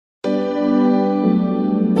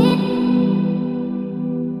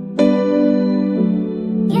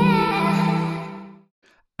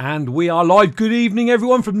And we are live. Good evening,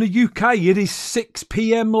 everyone from the UK. It is 6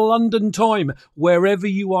 p.m. London time. Wherever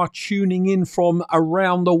you are tuning in from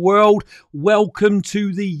around the world, welcome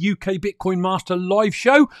to the UK Bitcoin Master live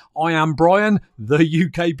show. I am Brian, the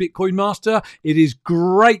UK Bitcoin Master. It is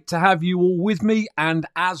great to have you all with me. And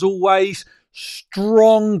as always,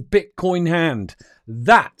 strong Bitcoin hand.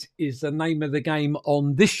 That is the name of the game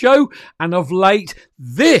on this show. And of late,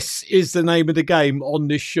 this is the name of the game on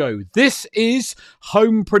this show. This is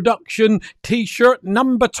home production t-shirt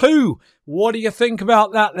number 2. What do you think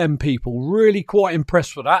about that then, people? Really quite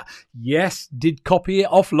impressed with that. Yes, did copy it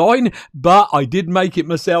offline, but I did make it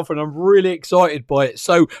myself and I'm really excited by it.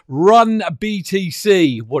 So run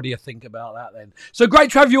BTC. What do you think about that then? So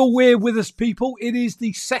great to have you all here with us, people. It is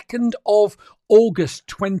the 2nd of August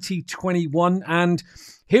 2021 and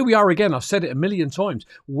here we are again. I've said it a million times.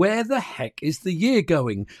 Where the heck is the year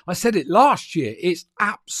going? I said it last year. It's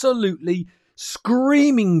absolutely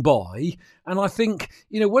screaming by. And I think,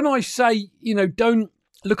 when I say, don't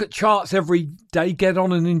look at charts every day, get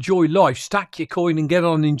on and enjoy life, stack your coin and get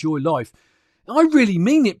on and enjoy life. I really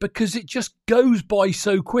mean it because it just goes by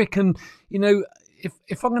so quick. And,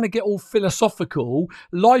 if I'm going to get all philosophical,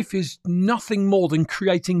 life is nothing more than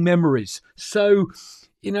creating memories. So,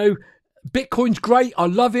 Bitcoin's great. I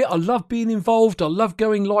love it. I love being involved. I love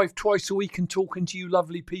going live twice a week and talking to you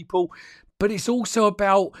lovely people. But it's also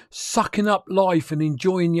about sucking up life and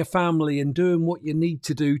enjoying your family and doing what you need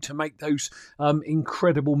to do to make those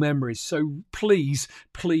incredible memories. So please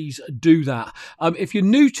do that. If you're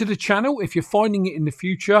new to the channel, if you're finding it in the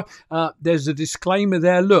future, there's a disclaimer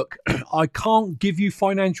there. Look, I can't give you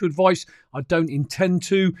financial advice. I don't intend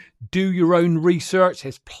to. Do your own research.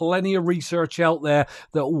 There's plenty of research out there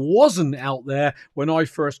that wasn't out there when I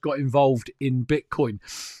first got involved in Bitcoin.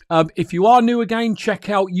 If you are new again, check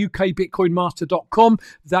out ukbitcoinmaster.com.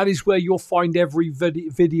 That is where you'll find every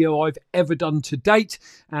video I've ever done to date.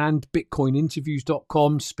 And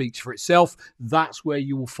bitcoininterviews.com speaks for itself. That's where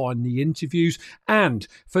you will find the interviews. And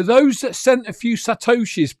for those that sent a few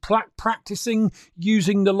Satoshis practicing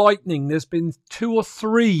using the Lightning, there's been 2 or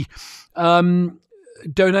 3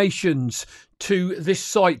 donations to this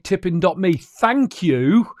site, tippin.me. Thank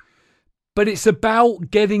you. But it's about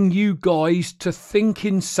getting you guys to think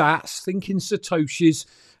in sats, think in Satoshis,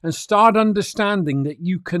 and start understanding that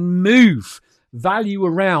you can move value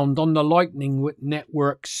around on the Lightning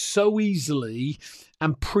network so easily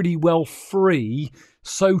and pretty well free.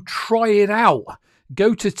 So try it out.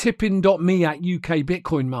 Go to tippin.me at UK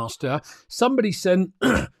Bitcoin Master. Somebody sent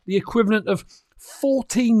the equivalent of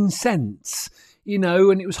 14 cents,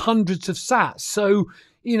 and it was hundreds of sats. So,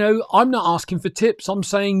 I'm not asking for tips. I'm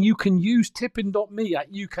saying you can use tippin.me at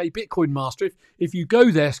UK Bitcoin Master. If you go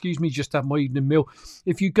there, just have my evening meal.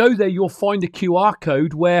 If you go there, you'll find a QR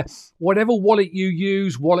code where whatever wallet you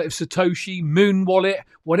use, wallet of Satoshi, Moon wallet,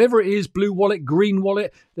 whatever it is, blue wallet, green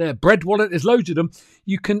wallet, bread wallet, there's loads of them.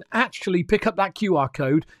 You can actually pick up that QR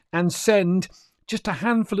code and send just a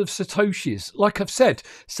handful of Satoshis. Like I've said,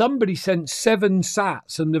 somebody sent 7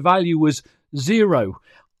 sats and the value was 0.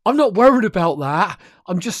 I'm not worried about that.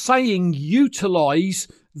 I'm just saying utilize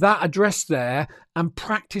that address there and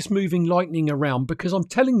practice moving Lightning around, because I'm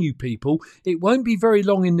telling you people, it won't be very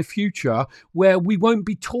long in the future where we won't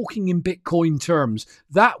be talking in Bitcoin terms.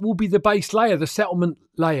 That will be the base layer, the settlement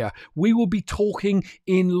layer. We will be talking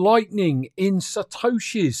in Lightning, in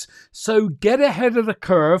Satoshis. So get ahead of the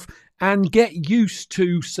curve and get used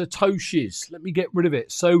to Satoshis. Let me get rid of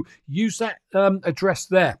it. So use that address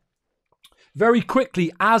there. Very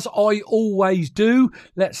quickly, as I always do,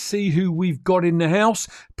 let's see who we've got in the house.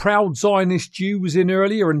 Proud Zionist Jew was in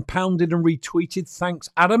earlier and pounded and retweeted. Thanks,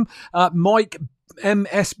 Adam. Mike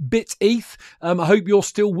MS Bit ETH. I hope you're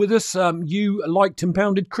still with us. You liked and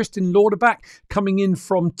pounded. Kristen Lauderback coming in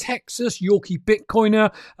from Texas. Yorkie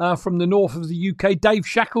Bitcoiner from the north of the UK. Dave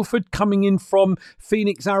Shackelford coming in from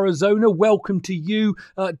Phoenix, Arizona. Welcome to you,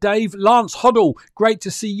 Dave. Lance Hoddle, great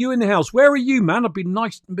to see you in the house. Where are you, man? It'd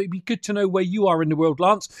be good to know where you are in the world,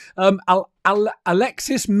 Lance.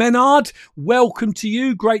 Alexis Menard, welcome to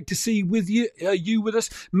you. Great to see you with us.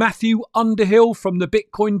 Matthew Underhill from the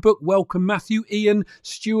Bitcoin Book. Welcome, Matthew. Ian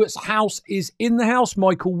Stewart's house is in the house.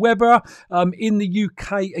 Michael Webber in the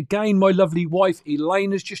UK again. My lovely wife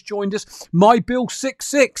Elaine has just joined us. My Bill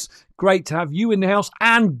 66. Great to have you in the house,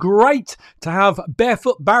 and great to have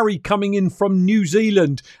Barefoot Barry coming in from New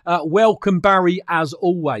Zealand. Welcome, Barry, as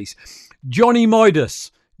always. Johnny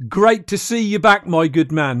Midas. Great to see you back, my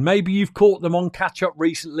good man. Maybe you've caught them on catch-up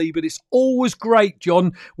recently, but it's always great,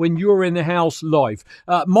 John, when you're in the house live.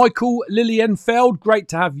 Michael Lilienfeld, great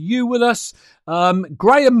to have you with us.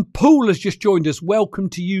 Graham Poole has just joined us. Welcome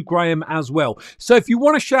to you, Graham, as well. So if you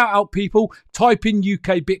want to shout out people, type in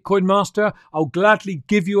UK Bitcoin Master. I'll gladly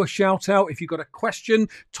give you a shout out. If you've got a question,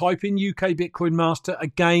 type in UK Bitcoin Master.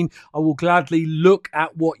 Again, I will gladly look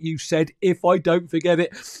at what you said if I don't forget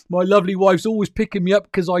it. My lovely wife's always picking me up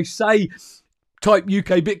because I say type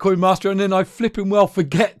UK Bitcoin Master, and then I flipping well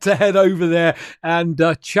forget to head over there and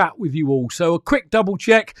chat with you all. So a quick double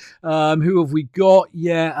check. Who have we got?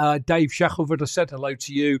 Dave Shackelford, I said hello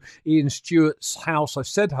to you. Ian Stewart's house, I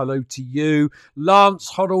said hello to you.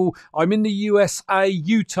 Lance Hoddle, I'm in the USA,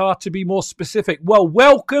 Utah to be more specific. Well,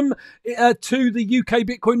 welcome to the UK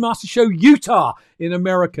Bitcoin Master Show, Utah in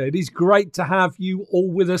America. It is great to have you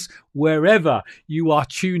all with us wherever you are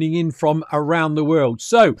tuning in from around the world.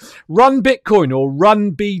 So, Run Bitcoin or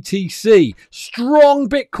Run BTC, strong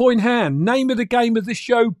Bitcoin hand, name of the game of this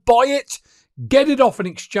show. Buy it, get it off an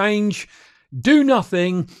exchange, do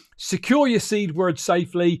nothing, secure your seed word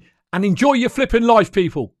safely, and enjoy your flipping life,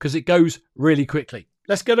 people, because it goes really quickly.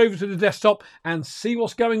 Let's get over to the desktop and see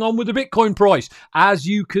what's going on with the Bitcoin price. As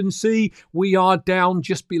you can see, we are down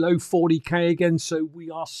just below 40k again, so we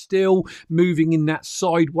are still moving in that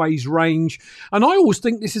sideways range. And I always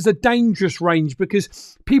think this is a dangerous range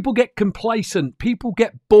because people get complacent, people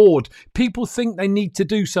get bored, people think they need to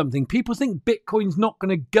do something, people think Bitcoin's not going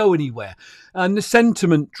to go anywhere, and the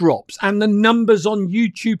sentiment drops, and the numbers on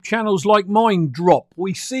YouTube channels like mine drop.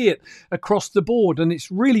 We see it across the board, and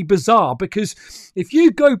it's really bizarre because if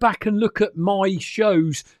you go back and look at my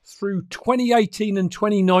shows through 2018 and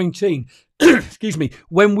 2019, excuse me,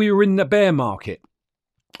 when we were in the bear market,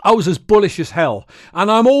 I was as bullish as hell, and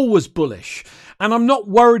I'm always bullish. And I'm not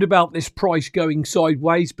worried about this price going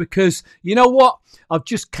sideways because, you know what? I've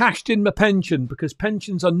just cashed in my pension because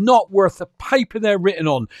pensions are not worth the paper they're written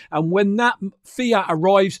on. And when that fiat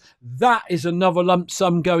arrives, that is another lump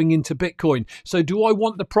sum going into Bitcoin. So do I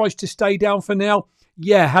want the price to stay down for now?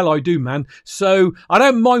 Yeah, hell, I do, man. So I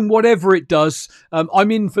don't mind whatever it does. I'm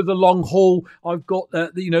in for the long haul. I've got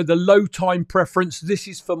the low time preference. This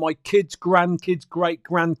is for my kids, grandkids, great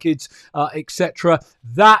grandkids, etc.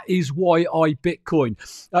 That is why I Bitcoin.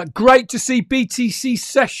 Great to see BTC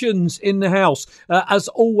Sessions in the house. As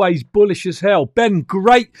always, bullish as hell. Ben,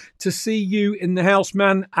 great to see you in the house,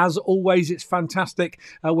 man. As always, it's fantastic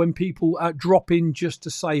when people drop in just to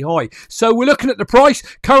say hi. So we're looking at the price.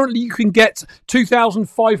 Currently, you can get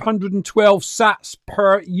 2,512 sats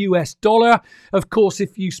per US dollar. Of course,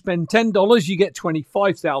 if you spend $10, you get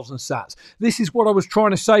 25,000 sats. This is what I was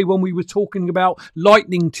trying to say when we were talking about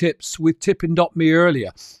lightning tips with tipping.me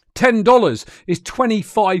earlier. $10 is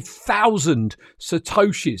 25,000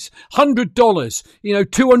 Satoshis. $100,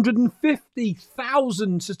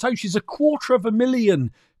 250,000 Satoshis,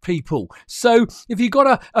 250,000 people. So if you've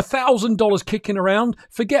got $1,000 kicking around,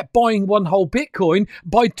 forget buying one whole Bitcoin,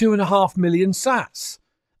 buy 2.5 million sats.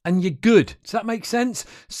 And you're good. Does that make sense?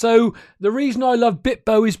 So the reason I love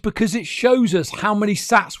Bitbo is because it shows us how many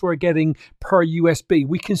sats we're getting per USB.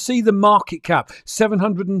 We can see the market cap,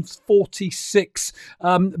 746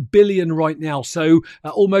 billion right now. So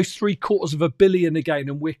almost $750 million again.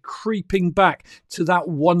 And we're creeping back to that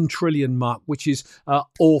 1 trillion mark, which is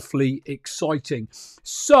awfully exciting.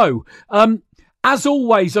 So, as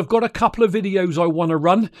always, I've got a couple of videos I want to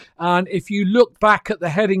run. And if you look back at the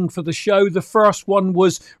heading for the show, the first one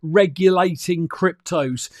was regulating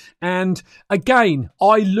cryptos. And again,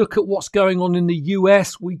 I look at what's going on in the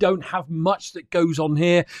US. We don't have much that goes on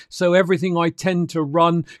here. So everything I tend to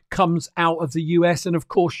run comes out of the US. And of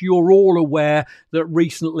course, you're all aware that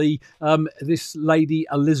recently this lady,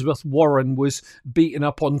 Elizabeth Warren, was beaten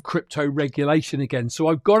up on crypto regulation again. So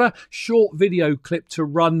I've got a short video clip to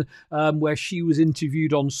run where she was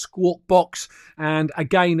interviewed on Squawk Box, and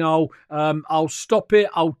again I'll stop it.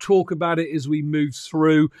 I'll talk about it as we move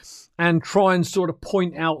through and try and sort of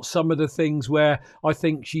point out some of the things where I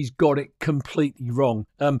think she's got it completely wrong.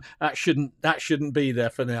 That shouldn't be there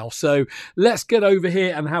for now. So let's get over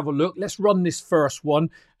here and have a look. Let's run this first one,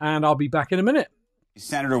 and I'll be back in a minute.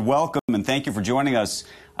 Senator, welcome, and thank you for joining us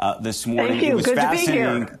this morning. Thank you. Good to be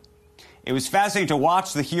here. It was fascinating to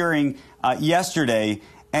watch the hearing yesterday.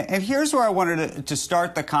 And here's where I wanted to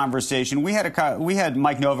start the conversation. We had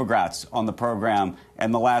Mike Novogratz on the program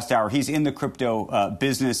in the last hour. He's in the crypto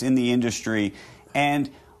business, in the industry. And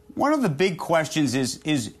one of the big questions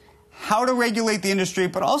is how to regulate the industry,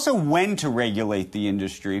 but also when to regulate the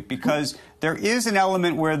industry, because there is an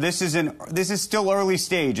element where this is still early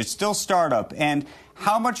stage. It's still startup. And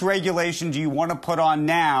how much regulation do you want to put on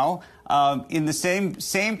now in the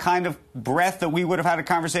same kind of breath that we would have had a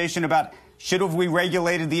conversation about should have we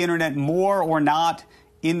regulated the internet more or not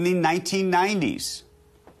in the 1990s?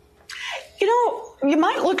 You know, you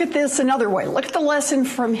might look at this another way. Look at the lesson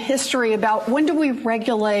from history about when do we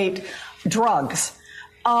regulate drugs?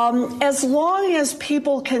 As long as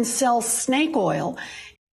people can sell snake oil.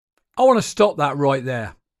 I want to stop that right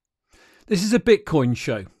there. This is a Bitcoin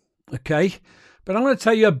show, okay? But I'm going to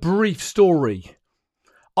tell you a brief story.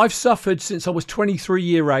 I've suffered since I was 23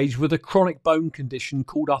 years age with a chronic bone condition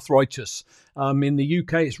called arthritis. In the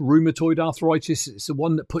UK, it's rheumatoid arthritis. It's the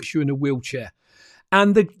one that puts you in a wheelchair.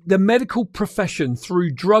 And the medical profession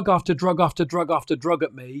threw drug after drug after drug after drug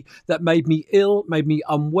at me that made me ill, made me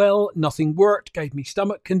unwell. Nothing worked, gave me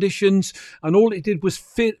stomach conditions. And all it did was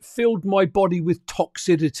filled my body with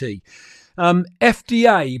toxicity.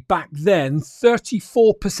 FDA back then,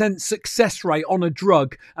 34% success rate on a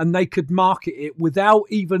drug, and they could market it without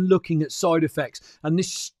even looking at side effects. And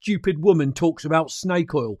this stupid woman talks about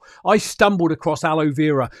snake oil. I stumbled across aloe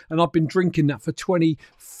vera, and I've been drinking that for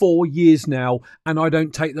 24 years now, and I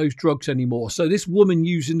don't take those drugs anymore. So this woman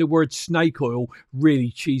using the word snake oil really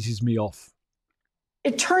cheeses me off.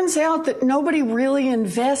 It turns out that nobody really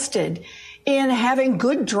invested in having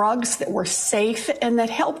good drugs that were safe and that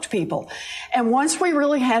helped people. And once we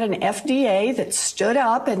really had an FDA that stood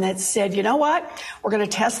up and that said, you know what, we're going to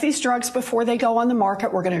test these drugs before they go on the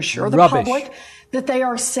market. We're going to assure the public that they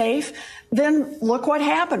are safe. Then look what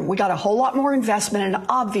happened. We got a whole lot more investment and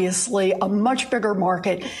obviously a much bigger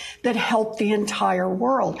market that helped the entire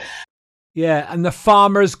world. Yeah, and the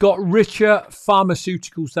farmers got richer,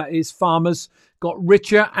 pharmaceuticals, that is, farmers got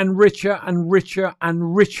richer and richer and richer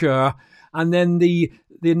and richer. And then the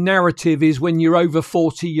narrative is when you're over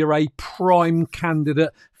 40, you're a prime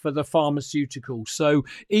candidate for the pharmaceutical. So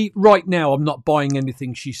right now, I'm not buying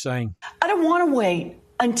anything she's saying. I don't want to wait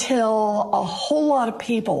until a whole lot of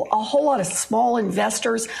people, a whole lot of small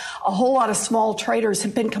investors, a whole lot of small traders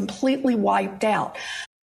have been completely wiped out.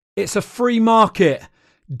 It's a free market.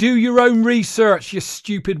 Do your own research, you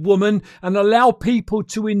stupid woman, and allow people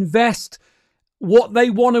to invest what they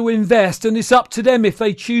want to invest, and it's up to them if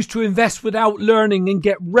they choose to invest without learning and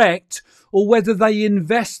get wrecked, or whether they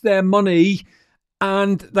invest their money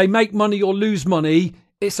and they make money or lose money.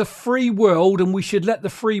 It's a free world, and we should let the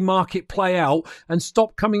free market play out and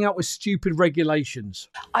stop coming out with stupid regulations.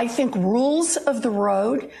 I think rules of the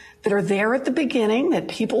road that are there at the beginning, that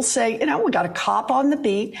people say, you know, we got a cop on the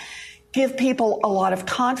beat, give people a lot of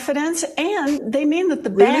confidence, and they mean that the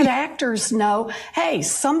bad actors know, hey,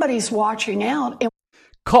 somebody's watching out.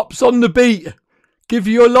 Cops on the beat give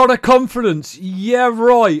you a lot of confidence. Yeah,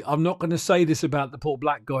 right. I'm not going to say this about the poor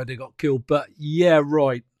black guy that got killed, but yeah,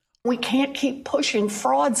 right. We can't keep pushing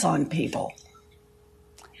frauds on people.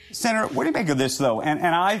 Senator, what do you make of this, though? And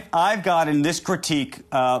I've got in this critique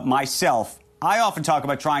myself, I often talk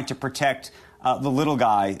about trying to protect the little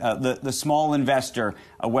guy, the small investor,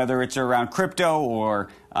 whether it's around crypto or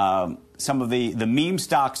some of the meme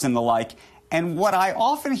stocks and the like. And what I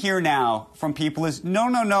often hear now from people is,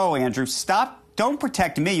 no, Andrew, stop. Don't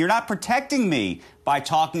protect me. You're not protecting me by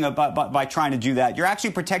talking about by trying to do that. You're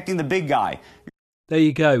actually protecting the big guy. There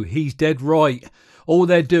you go. He's dead right. All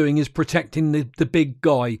they're doing is protecting the big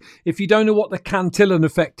guy. If you don't know what the Cantillon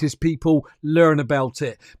effect is, people, learn about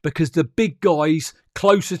it. Because the big guys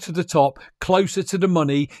closer to the top, closer to the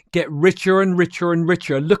money, get richer and richer and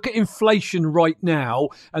richer. Look at inflation right now.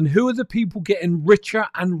 And who are the people getting richer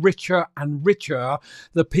and richer and richer?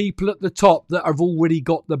 The people at the top that have already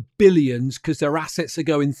got the billions because their assets are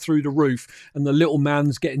going through the roof. And the little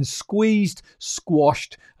man's getting squeezed,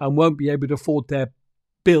 squashed, and won't be able to afford their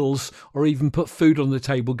bills or even put food on the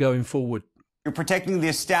table going forward. You're protecting the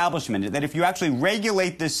establishment, that if you actually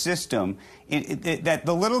regulate this system, that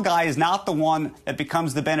the little guy is not the one that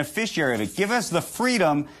becomes the beneficiary of it. Give us the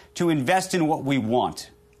freedom to invest in what we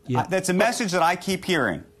want. Yeah. That's a message that I keep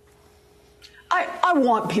hearing. I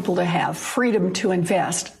want people to have freedom to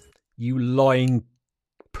invest. You lying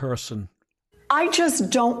person. I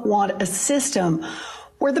just don't want a system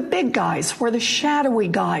where the big guys, where the shadowy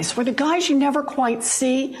guys, where the guys you never quite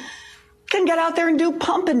see can get out there and do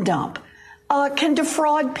pump and dump, can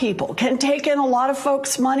defraud people, can take in a lot of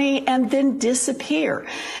folks' money and then disappear.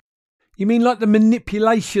 You mean like the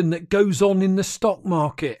manipulation that goes on in the stock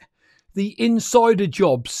market? The insider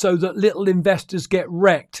jobs so that little investors get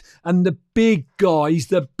wrecked and the big guys,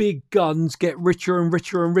 the big guns get richer and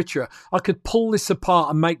richer and richer. I could pull this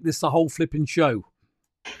apart and make this a whole flipping show.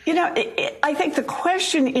 You know, I think the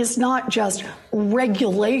question is not just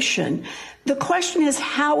regulation. The question is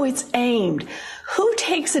how it's aimed. Who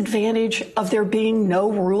takes advantage of there being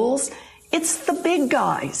no rules? It's the big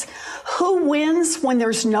guys. Who wins when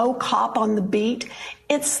there's no cop on the beat?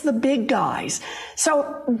 It's the big guys.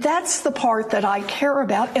 So that's the part that I care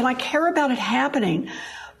about, and I care about it happening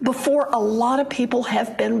before a lot of people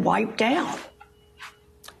have been wiped out.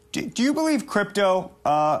 Do you believe crypto?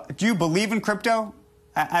 Do you believe in crypto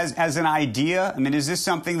as an idea? I mean, is this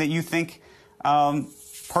something that you think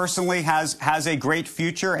personally has a great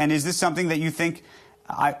future? And is this something that you think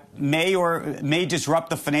may disrupt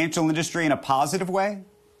the financial industry in a positive way?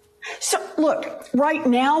 So, look, right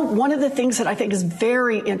now, one of the things that I think is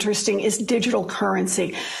very interesting is digital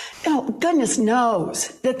currency. You know, goodness knows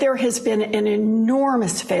that there has been an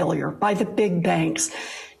enormous failure by the big banks.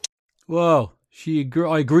 Well,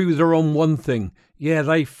 I agree with her on one thing. Yeah,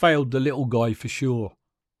 they failed the little guy for sure.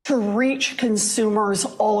 To reach consumers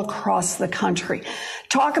all across the country.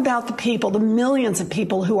 Talk about the people, the millions of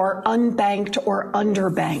people who are unbanked or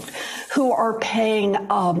underbanked, who are paying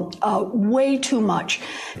way too much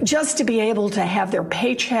just to be able to have their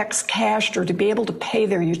paychecks cashed or to be able to pay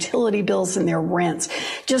their utility bills and their rents,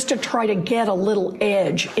 just to try to get a little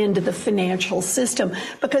edge into the financial system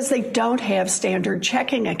because they don't have standard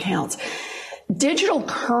checking accounts. Digital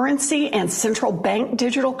currency and central bank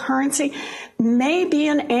digital currency may be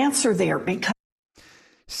an answer there because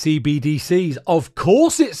CBDCs, of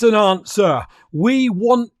course it's an answer. We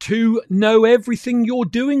want to know everything you're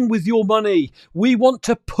doing with your money. We want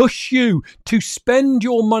to push you to spend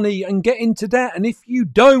your money and get into debt. And if you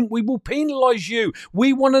don't, we will penalise you.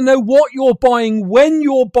 We want to know what you're buying, when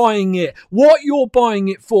you're buying it, what you're buying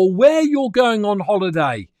it for, where you're going on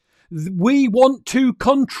holiday. We want to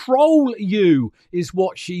control you, is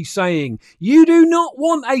what she's saying. You do not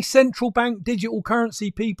want a central bank digital currency,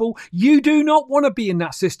 people. You do not want to be in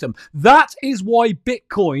that system. That is why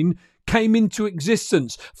Bitcoin came into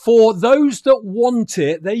existence. For those that want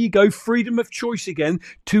it, there you go, freedom of choice again,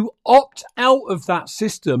 to opt out of that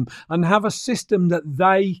system and have a system that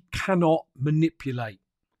they cannot manipulate.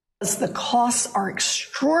 The costs are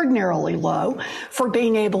extraordinarily low for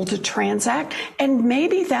being able to transact, and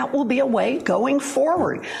maybe that will be a way going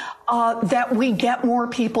forward that we get more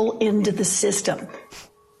people into the system.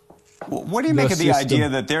 What do you make of the idea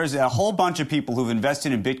that there's a whole bunch of people who've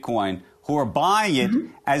invested in Bitcoin who are buying it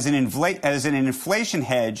as an inflation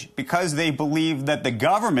hedge because they believe that the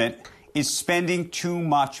government is spending too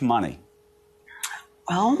much money?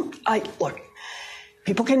 Well, look.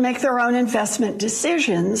 People can make their own investment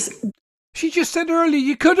decisions. She just said earlier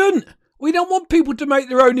you couldn't. We don't want people to make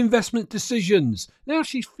their own investment decisions. Now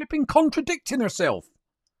she's flipping contradicting herself.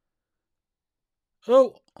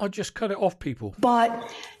 Oh, I just cut it off, people.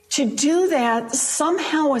 But to do that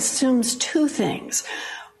somehow assumes two things.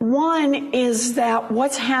 One is that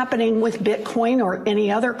what's happening with Bitcoin or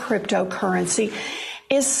any other cryptocurrency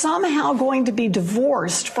is somehow going to be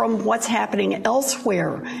divorced from what's happening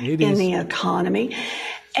elsewhere in the economy.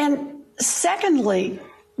 And secondly,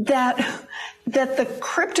 that the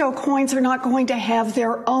crypto coins are not going to have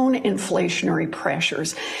their own inflationary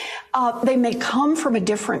pressures. They may come from a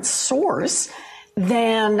different source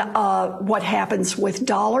than what happens with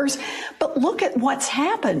dollars. But look at what's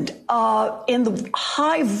happened in the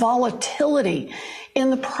high volatility in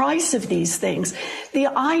the price of these things. The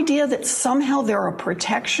idea that somehow they're a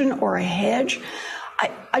protection or a hedge,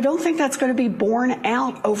 I don't think that's going to be borne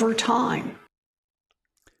out over time.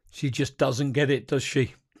 She just doesn't get it, does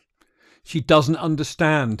she? She doesn't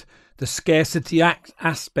understand the scarcity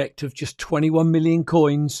aspect of just 21 million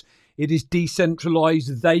coins. It is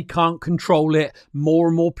decentralized. They can't control it. More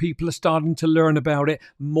and more people are starting to learn about it.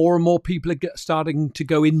 More and more people are starting to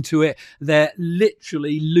go into it. They're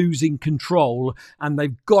literally losing control, and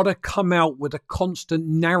they've got to come out with a constant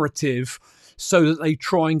narrative so that they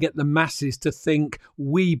try and get the masses to think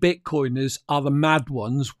we Bitcoiners are the mad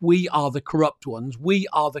ones, we are the corrupt ones, we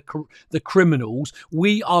are the criminals,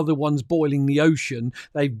 we are the ones boiling the ocean.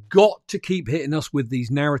 They've got to keep hitting us with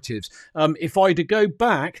these narratives. If I to go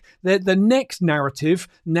back, the next narrative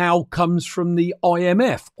now comes from the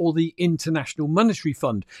IMF, or the International Monetary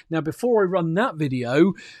Fund. Now, before I run that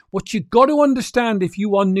video, what you've got to understand if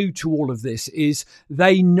you are new to all of this is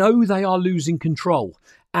they know they are losing control.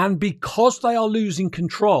 And because they are losing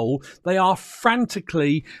control, they are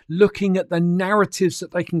frantically looking at the narratives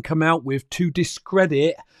that they can come out with to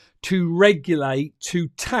discredit, to regulate, to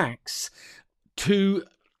tax, to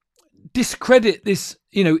discredit this,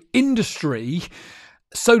 industry,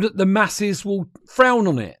 so that the masses will frown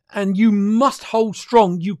on it. And you must hold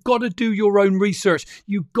strong. You've got to do your own research.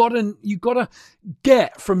 You've got to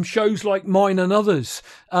get from shows like mine and others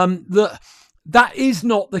that is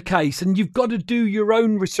not the case, and you've got to do your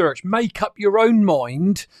own research, make up your own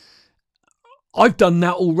mind I've done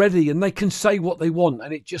that already, and they can say what they want,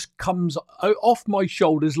 and it just comes off my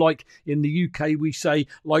shoulders like in the UK we say,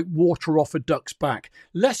 like water off a duck's back.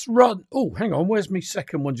 Let's run. Oh, hang on. Where's my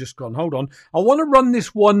second one just gone? Hold on. I want to run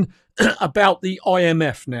this one about the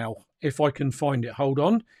IMF now, if I can find it. Hold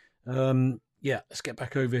on. Yeah, let's get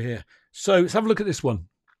back over here. So let's have a look at this one.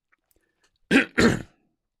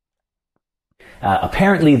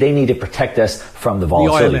 Apparently, they need to protect us from the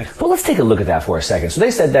volatility. But let's take a look at that for a second. So they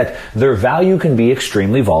said that their value can be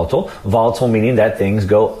extremely volatile. Volatile meaning that things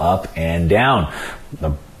go up and down.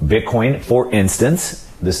 The Bitcoin, for instance,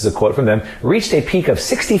 this is a quote from them, reached a peak of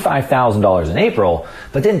 $65,000 in April,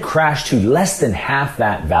 but then crashed to less than half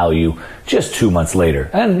that value just 2 months later.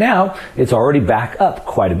 And now it's already back up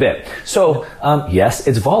quite a bit. So, yes,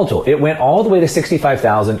 it's volatile. It went all the way to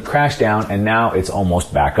 65,000, crashed down, and now it's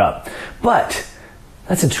almost back up. But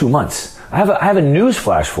that's in 2 months. I have a news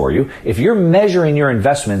flash for you. If you're measuring your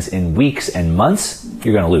investments in weeks and months,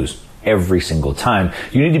 you're going to lose every single time.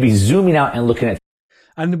 You need to be zooming out and looking at.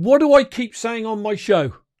 And what do I keep saying on my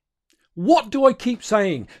show? What do I keep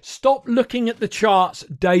saying? Stop looking at the charts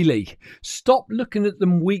daily. Stop looking at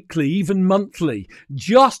them weekly, even monthly.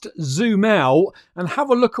 Just zoom out and have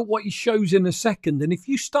a look at what he shows in a second. And if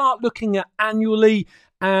you start looking at annually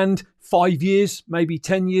and 5 years, maybe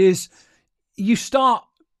 10 years, you start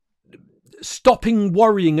stopping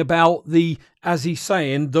worrying about the, as he's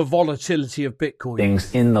saying, the volatility of Bitcoin.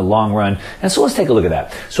 Things in the long run. And so let's take a look at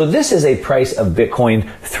that. So this is a price of Bitcoin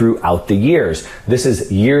throughout the years. This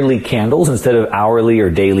is yearly candles instead of hourly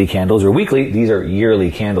or daily candles or weekly. These are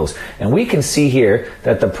yearly candles. And we can see here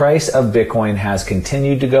that the price of Bitcoin has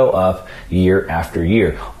continued to go up year after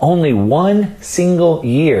year. Only one single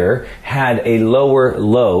year had a lower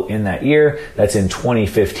low in that year. That's in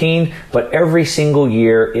 2015. But every single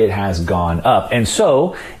year it has gone up. And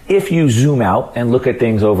so if you zoom out and look at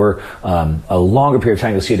things over a longer period of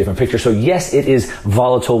time, you'll see a different picture. So yes, it is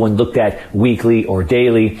volatile when looked at weekly or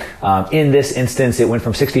daily. In this instance, it went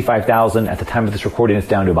from 65,000. At the time of this recording, it's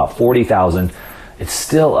down to about 40,000. It's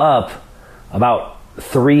still up about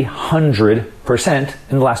 300%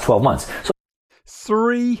 in the last 12 months. So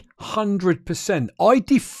 300%. I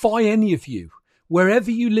defy any of you,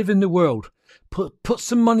 wherever you live in the world, put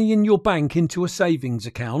some money in your bank into a savings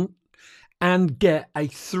account and get a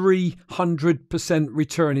 300%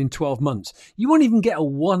 return in 12 months. You won't even get a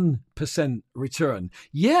 1% return.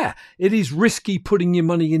 Yeah, it is risky putting your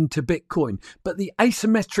money into Bitcoin, but the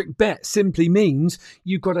asymmetric bet simply means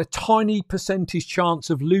you've got a tiny percentage chance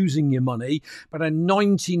of losing your money, but a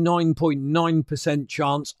 99.9%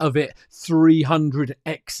 chance of it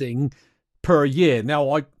 300xing per year.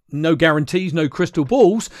 Now, no guarantees, no crystal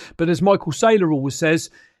balls, but as Michael Saylor always says,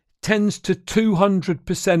 tends to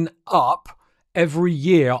 200% up every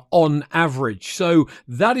year on average. So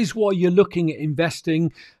that is why you're looking at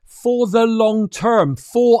investing for the long term,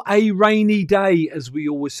 for a rainy day, as we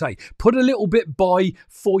always say. Put a little bit by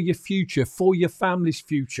for your future, for your family's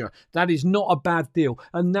future. That is not a bad deal.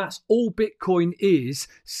 And that's all Bitcoin is,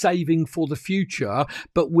 saving for the future,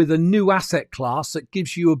 but with a new asset class that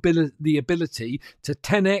gives you the ability to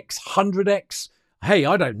 10x, 100x, hey,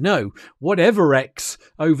 I don't know, whatever X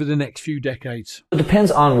over the next few decades. It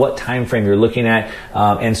depends on what time frame you're looking at,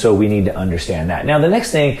 and so we need to understand that. Now, the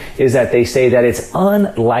next thing is that they say that it's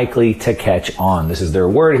unlikely to catch on. This is their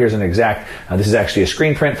word. Here's an exact, this is actually a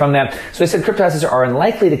screen print from that. So they said crypto assets are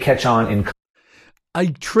unlikely to catch on in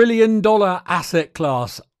 $1 trillion asset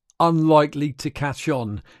class, unlikely to catch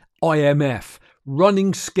on. IMF.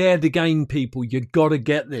 Running scared again, people. You got to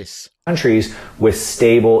get this. Countries with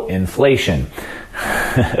stable inflation.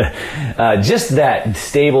 Just that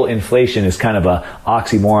stable inflation is kind of a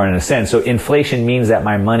oxymoron in a sense. So inflation means that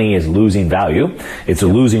my money is losing value. It's a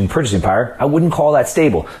losing purchasing power. I wouldn't call that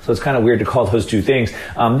stable. So it's kind of weird to call those two things.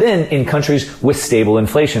 Then in countries with stable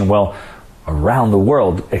inflation, well, around the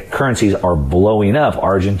world, currencies are blowing up.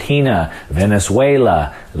 Argentina,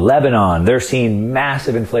 Venezuela, Lebanon, they're seeing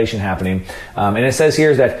massive inflation happening. And it says here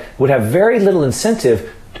is that would have very little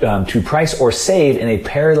incentive to price or save in a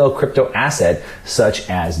parallel crypto asset such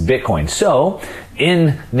as Bitcoin. So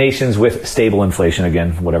in nations with stable inflation,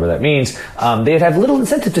 again, whatever that means, they'd have little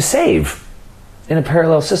incentive to save in a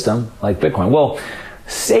parallel system like Bitcoin. Well,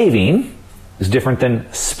 saving is different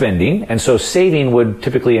than spending. And so saving would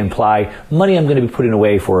typically imply money I'm going to be putting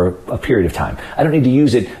away for a period of time. I don't need to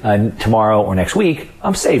use it tomorrow or next week.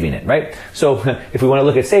 I'm saving it, right? So if we want to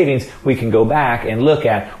look at savings, we can go back and look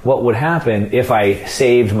at what would happen if I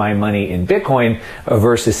saved my money in Bitcoin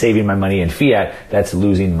versus saving my money in fiat. That's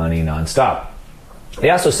losing money nonstop. They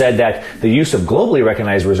also said that the use of globally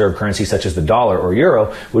recognized reserve currency such as the dollar or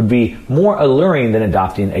euro would be more alluring than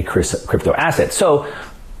adopting a crypto asset. So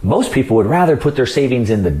most people would rather put their savings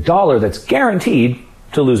in the dollar that's guaranteed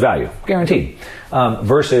to lose value, guaranteed,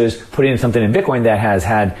 versus putting in something in Bitcoin that has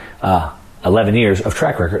had 11 years of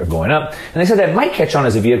track record of going up. And they said that might catch on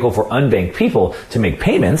as a vehicle for unbanked people to make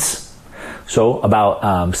payments. So about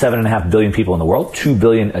 7.5 billion people in the world, 2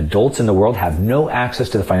 billion adults in the world have no access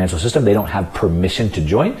to the financial system. They don't have permission to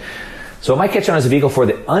join. So it might catch on as a vehicle for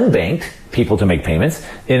the unbanked people to make payments.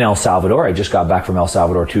 In El Salvador, I just got back from El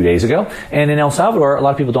Salvador 2 days ago. And in El Salvador, a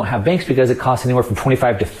lot of people don't have banks because it costs anywhere from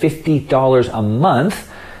 $25 to $50 a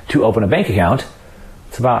month to open a bank account.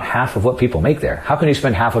 It's about half of what people make there. How can you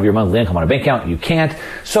spend half of your monthly income on a bank account? You can't.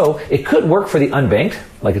 So it could work for the unbanked,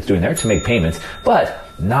 like it's doing there, to make payments, but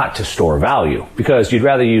not to store value, because you'd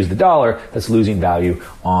rather use the dollar that's losing value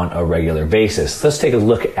on a regular basis. Let's take a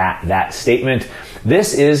look at that statement.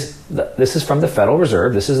 This is from the Federal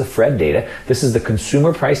Reserve. This is the Fed data. This is the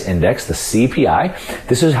Consumer Price Index, the CPI.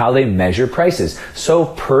 This is how they measure prices. So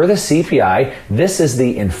per the CPI, this is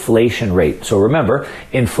the inflation rate. So remember,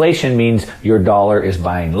 inflation means your dollar is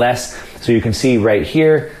buying less. So you can see right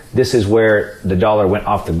here, this is where the dollar went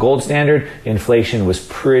off the gold standard. Inflation was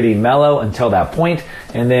pretty mellow until that point,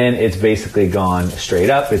 and then it's basically gone straight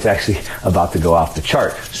up. It's actually about to go off the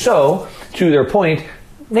chart. So, to their point,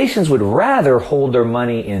 nations would rather hold their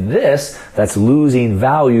money in this that's losing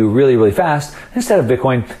value really, really fast instead of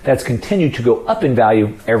Bitcoin that's continued to go up in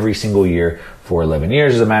value every single year for 11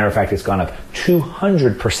 years. As a matter of fact, it's gone up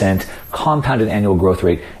 200% compounded annual growth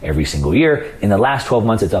rate every single year. In the last 12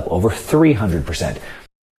 months, it's up over 300%.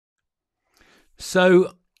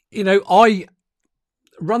 So, I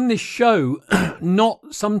run this show not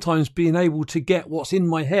sometimes being able to get what's in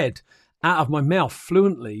my head out of my mouth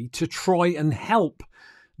fluently to try and help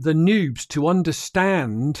the noobs to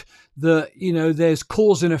understand that, there's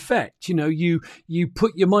cause and effect. You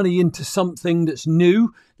put your money into something that's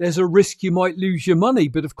new. There's a risk you might lose your money.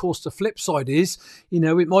 But of course, the flip side is,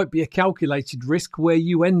 it might be a calculated risk where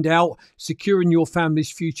you end out securing your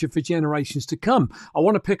family's future for generations to come. I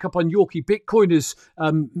want to pick up on Yorkie Bitcoiner's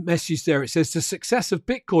message there. It says the success of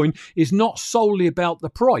Bitcoin is not solely about the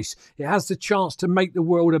price. It has the chance to make the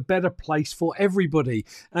world a better place for everybody.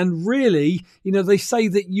 And really, they say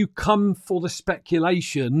that you come for the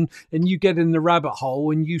speculation and you get in the rabbit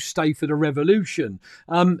hole and you stay for the revolution.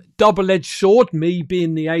 Double-edged sword, me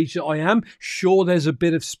being the age that I am, sure, there's a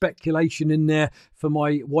bit of speculation in there for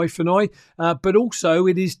my wife and I, but also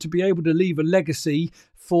it is to be able to leave a legacy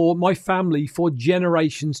for my family for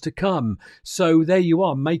generations to come. So there you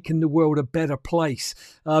are, making the world a better place,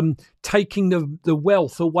 taking the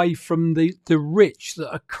wealth away from the rich that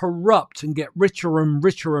are corrupt and get richer and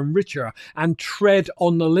richer and richer and tread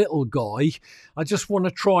on the little guy. I just want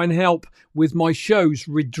to try and help with my shows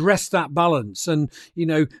redress that balance and,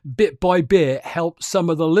 bit by bit help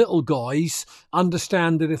some of the little guys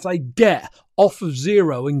understand that if they get off of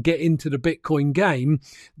zero and get into the Bitcoin game,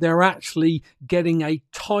 they're actually getting a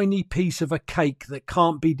tiny piece of a cake that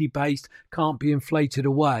can't be debased, can't be inflated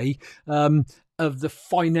away, of the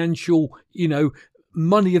financial,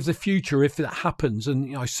 money of the future if that happens.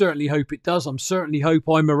 And I certainly hope it does. I certainly hope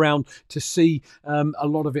I'm around to see a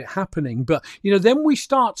lot of it happening. But, then we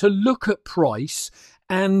start to look at price.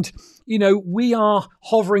 And, we are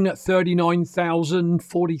hovering at 39,000,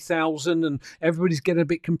 40,000, and everybody's getting a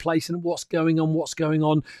bit complacent. What's going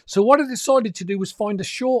on? So what I decided to do was find a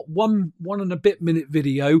short one and a bit minute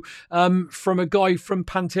video from a guy from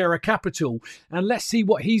Pantera Capital. And let's see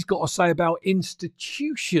what he's got to say about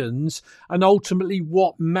institutions and ultimately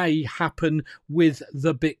what may happen with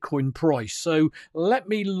the Bitcoin price. So let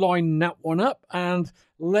me line that one up and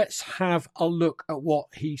let's have a look at what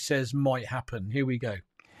he says might happen. Here we go.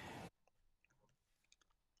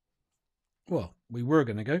 Well, we were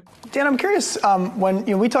going to go. Dan, I'm curious, when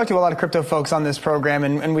we talk to a lot of crypto folks on this program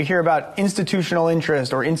and we hear about institutional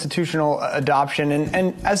interest or institutional adoption,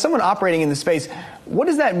 and as someone operating in the space, what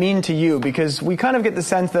does that mean to you? Because we kind of get the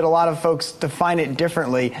sense that a lot of folks define it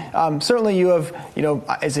differently. Certainly you have,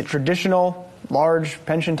 is it traditional, large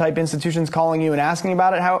pension type institutions calling you and asking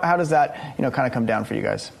about it? How does that, kind of come down for you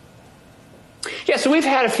guys? Yeah, so we've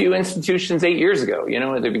had a few institutions 8 years ago,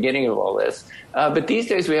 at the beginning of all this. But these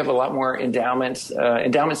days we have a lot more endowments.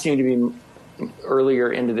 Endowments seem to be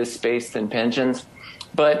earlier into this space than pensions.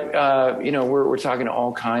 But, we're talking to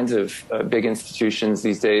all kinds of big institutions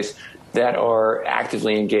these days that are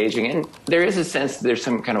actively engaging. And there is a sense that there's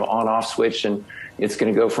some kind of on-off switch and it's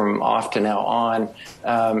going to go from off to now on.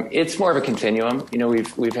 It's more of a continuum.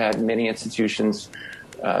 We've had many institutions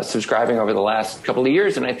subscribing over the last couple of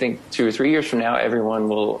years. And I think 2 or 3 years from now, everyone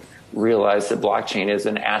will realize that blockchain is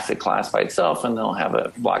an asset class by itself, and they'll have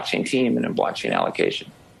a blockchain team and a blockchain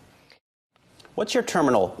allocation. What's your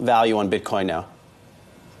terminal value on Bitcoin now?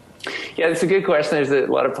 Yeah, that's a good question. There's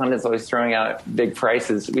a lot of pundits always throwing out big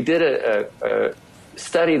prices. We did a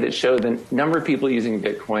study that showed the number of people using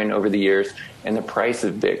Bitcoin over the years and the price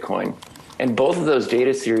of Bitcoin. And both of those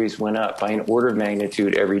data series went up by an order of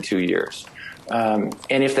magnitude every 2 years. And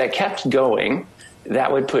if that kept going,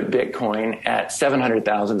 that would put Bitcoin at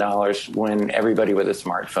 $700,000 when everybody with a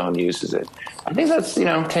smartphone uses it. I think that's,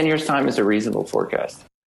 10 years' time is a reasonable forecast.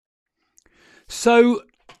 So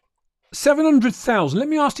 700,000. Let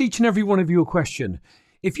me ask each and every one of you a question.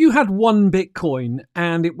 If you had one Bitcoin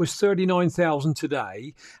and it was 39,000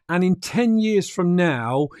 today, and in 10 years from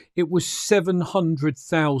now it was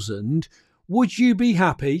 700,000, would you be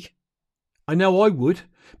happy? I know I would,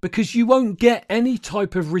 because you won't get any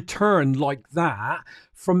type of return like that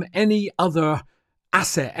from any other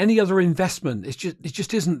asset, any other investment. It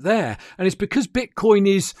just isn't there. And it's because Bitcoin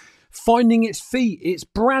is finding its feet. It's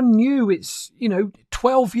brand new. It's,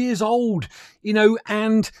 12 years old,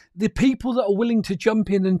 and the people that are willing to jump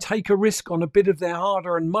in and take a risk on a bit of their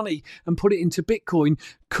hard-earned money and put it into Bitcoin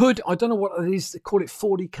could, I don't know what it is, they call it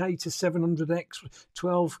 40K to 700X,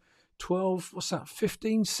 12, what's that,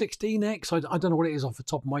 15, 16X? I don't know what it is off the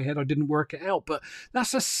top of my head. I didn't work it out, but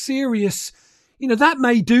that's a serious, that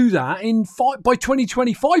may do that by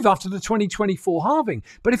 2025 after the 2024 halving.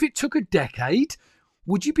 But if it took a decade,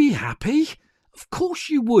 would you be happy? Of course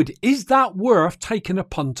you would. Is that worth taking a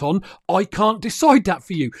punt on? I can't decide that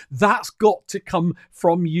for you. That's got to come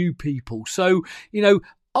from you people. So,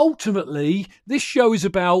 ultimately, this show is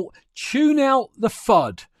about tune out the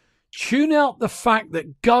FUD. Tune out the fact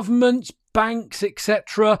that governments, banks,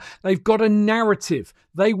 etc., they've got a narrative.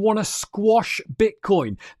 They want to squash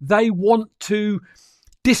Bitcoin. They want to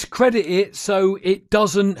discredit it so it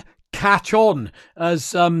doesn't catch on,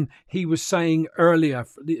 as he was saying earlier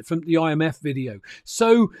from the IMF video.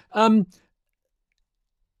 So the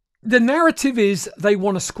narrative is they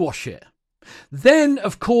want to squash it. Then,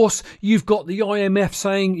 of course, you've got the IMF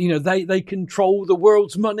saying, they control the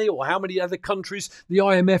world's money, or how many other countries the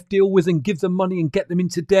IMF deal with and give them money and get them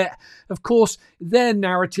into debt. Of course, their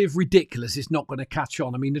narrative, ridiculous. It's not going to catch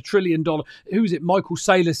on. I mean, $1 trillion, who's it? Michael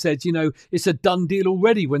Saylor said, it's a done deal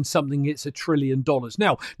already when something hits $1 trillion.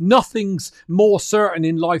 Now, nothing's more certain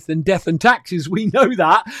in life than death and taxes. We know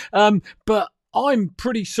that. But I'm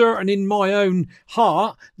pretty certain in my own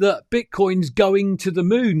heart that Bitcoin's going to the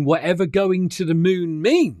moon, whatever going to the moon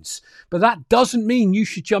means. But that doesn't mean you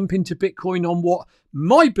should jump into Bitcoin on what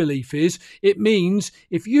my belief is. It means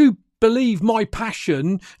if you believe my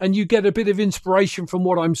passion and you get a bit of inspiration from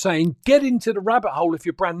what I'm saying, get into the rabbit hole if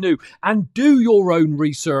you're brand new and do your own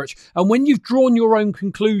research. And when you've drawn your own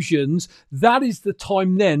conclusions, that is the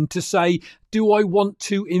time then to say, do I want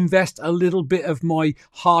to invest a little bit of my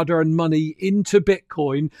hard-earned money into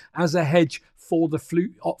Bitcoin as a hedge for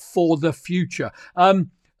the future?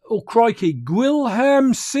 Oh, crikey.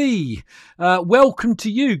 Gwilhelm C. Welcome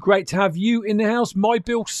to you. Great to have you in the house. My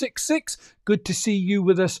Bill 66. Good to see you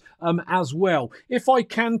with us as well. If I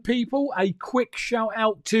can, people, a quick shout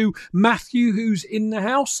out to Matthew, who's in the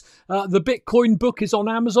house. The Bitcoin book is on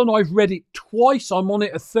Amazon. I've read it twice. I'm on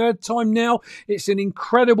it a third time now. It's an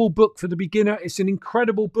incredible book for the beginner. It's an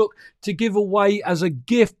incredible book to give away as a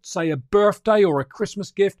gift, say a birthday or a Christmas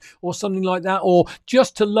gift or something like that, or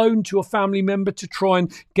just to loan to a family member to try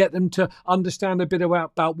and get them to understand a bit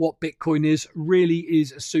about what Bitcoin is. Really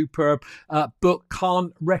is a superb book.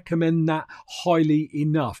 Can't recommend that highly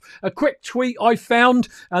enough. A quick tweet I found,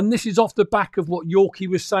 and this is off the back of what Yorkie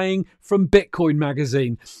was saying from Bitcoin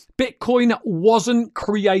magazine. Bitcoin wasn't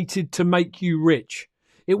created to make you rich.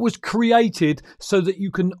 It was created so that you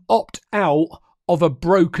can opt out of a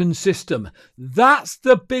broken system. That's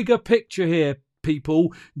the bigger picture here,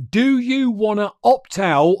 people. Do you want to opt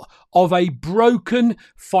out of a broken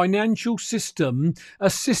financial system, a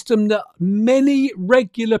system that many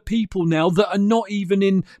regular people now that are not even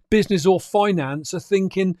in business or finance are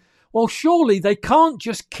thinking, well, surely they can't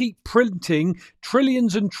just keep printing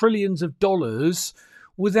trillions and trillions of dollars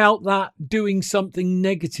without that doing something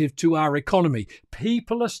negative to our economy.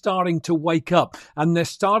 People are starting to wake up and they're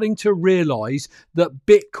starting to realize that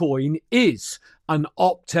Bitcoin is an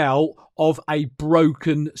opt-out of a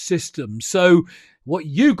broken system. So what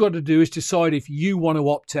you got to do is decide if you want to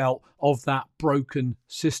opt out of that broken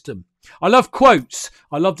system. I love quotes.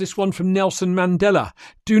 I love this one from Nelson Mandela.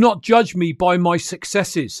 Do not judge me by my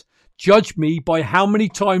successes. Judge me by how many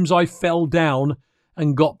times I fell down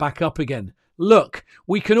and got back up again. Look,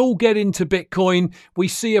 we can all get into Bitcoin. We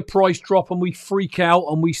see a price drop and we freak out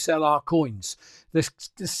and we sell our coins. The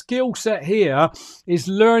skill set here is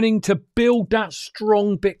learning to build that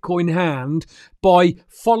strong Bitcoin hand by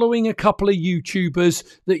following a couple of YouTubers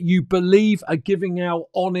that you believe are giving out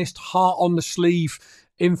honest, heart on the sleeve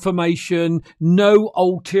information, no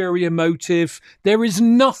ulterior motive. There is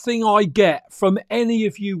nothing I get from any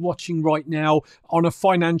of you watching right now on a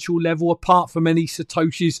financial level apart from any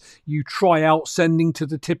Satoshis you try out sending to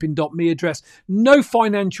the tipping.me address. No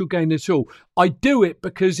financial gain at all. I do it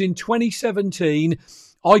because in 2017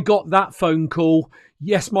 I got that phone call.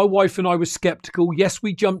 Yes, my wife and I were skeptical. Yes,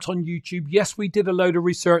 we jumped on YouTube. Yes, we did a load of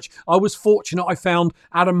research. I was fortunate. I found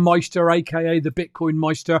Adam Meister, aka the Bitcoin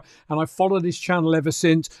Meister, and I followed his channel ever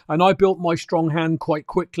since. And I built my strong hand quite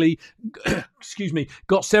quickly. Excuse me.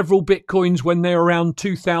 Got several Bitcoins when they're around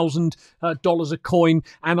 $2,000 a coin,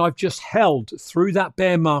 and I've just held through that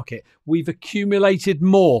bear market. We've accumulated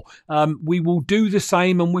more. We will do the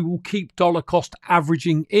same, and we will keep dollar cost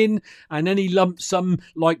averaging in. And any lump sum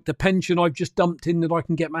like the pension I've just dumped in that I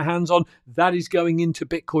can get my hands on, that is going into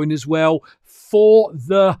Bitcoin as well for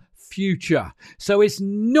the future. So it's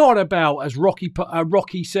not about, as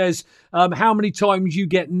Rocky says, how many times you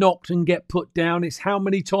get knocked and get put down. It's how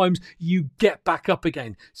many times you get back up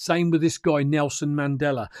again. Same with this guy, Nelson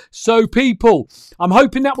Mandela. So people, I'm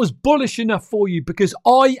hoping that was bullish enough for you, because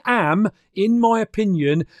I am, in my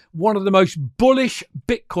opinion, one of the most bullish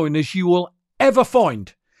Bitcoiners you will ever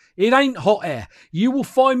find. It ain't hot air. You will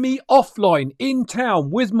find me offline, in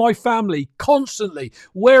town, with my family, constantly,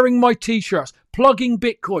 wearing my t-shirts, plugging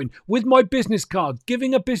Bitcoin, with my business card,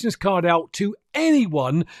 giving a business card out to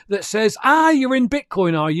anyone that says, you're in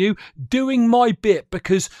Bitcoin, are you? Doing my bit,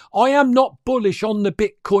 because I am not bullish on the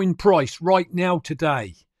Bitcoin price right now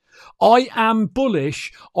today. I am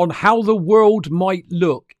bullish on how the world might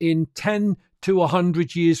look in 10 to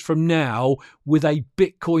 100 years from now with a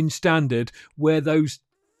Bitcoin standard where those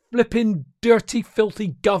flipping dirty, filthy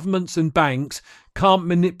governments and banks can't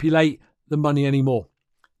manipulate the money anymore.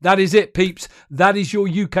 That is it, peeps. That is your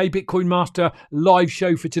UK Bitcoin Master live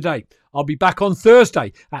show for today. I'll be back on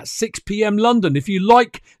Thursday at 6 p.m. London. If you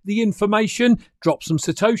like the information, drop some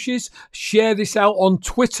Satoshis, share this out on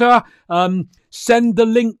Twitter, send the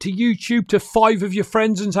link to YouTube to 5 of your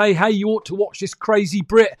friends and say, hey, you ought to watch this crazy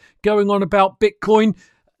Brit going on about Bitcoin.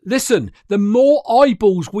 Listen, the more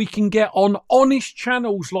eyeballs we can get on honest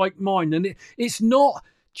channels like mine, and it's not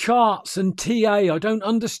charts and TA, I don't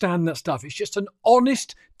understand that stuff. It's just an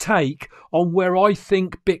honest take on where I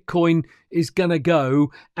think Bitcoin is going to go,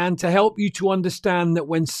 and to help you to understand that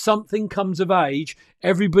when something comes of age,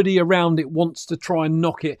 everybody around it wants to try and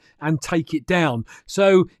knock it and take it down.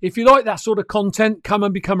 So if you like that sort of content, come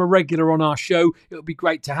and become a regular on our show. It would be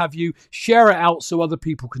great to have you. Share it out so other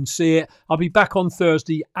people can see it. I'll be back on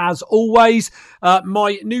Thursday as always.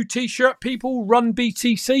 My new t-shirt, people, Run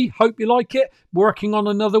BTC. Hope you like it. Working on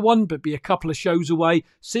another one, but be a couple of shows away.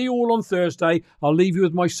 See you all on Thursday. I'll leave you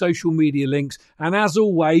with my social media links. And as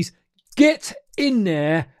always, get in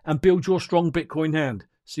there and build your strong Bitcoin hand.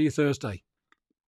 See you Thursday.